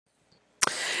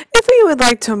you would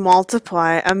like to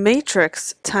multiply a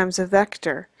matrix times a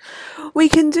vector, we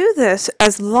can do this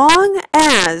as long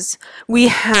as we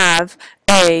have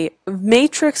a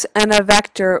matrix and a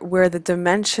vector where the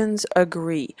dimensions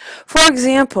agree. For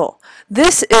example,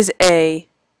 this is a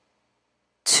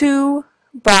 2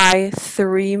 by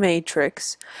 3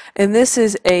 matrix, and this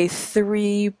is a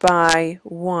 3 by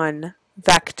 1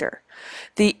 vector.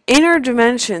 The inner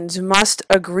dimensions must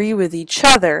agree with each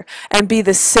other and be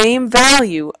the same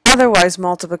value, otherwise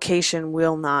multiplication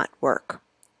will not work.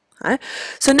 Okay?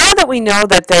 So now that we know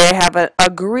that they have an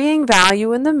agreeing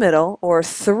value in the middle, or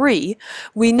 3,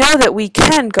 we know that we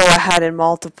can go ahead and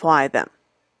multiply them.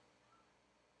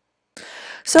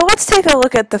 So let's take a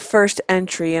look at the first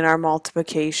entry in our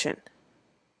multiplication.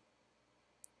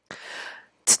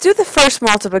 To do the first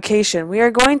multiplication, we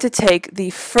are going to take the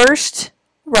first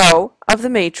row of the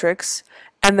matrix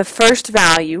and the first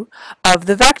value of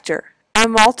the vector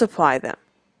and multiply them.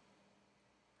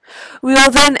 We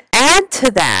will then add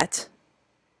to that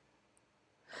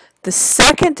the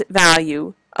second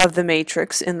value of the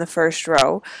matrix in the first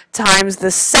row times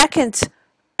the second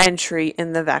entry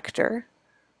in the vector.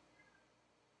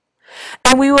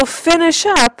 And we will finish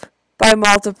up by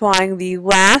multiplying the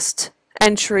last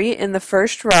entry in the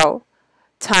first row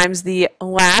times the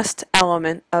last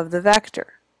element of the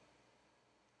vector.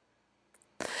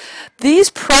 These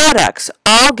products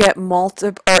all get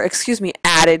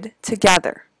added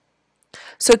together.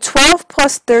 So 12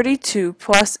 plus 32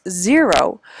 plus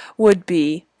 0 would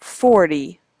be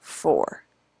 44.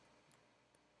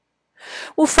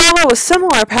 We'll follow a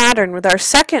similar pattern with our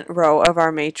second row of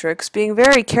our matrix, being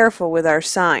very careful with our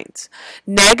signs.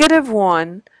 Negative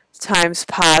 1 times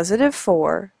positive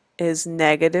 4 is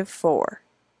negative 4.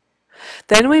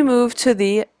 Then we move to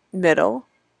the middle.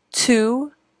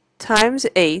 2 times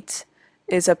 8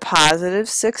 is a positive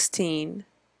 16.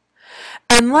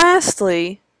 And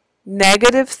lastly,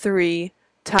 negative 3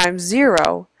 times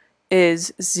 0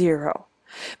 is 0.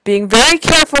 Being very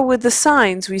careful with the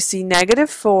signs, we see negative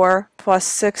 4 plus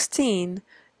 16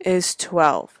 is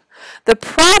 12. The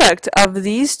product of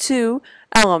these two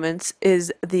elements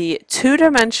is the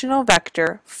two-dimensional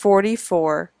vector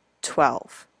 44,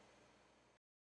 12.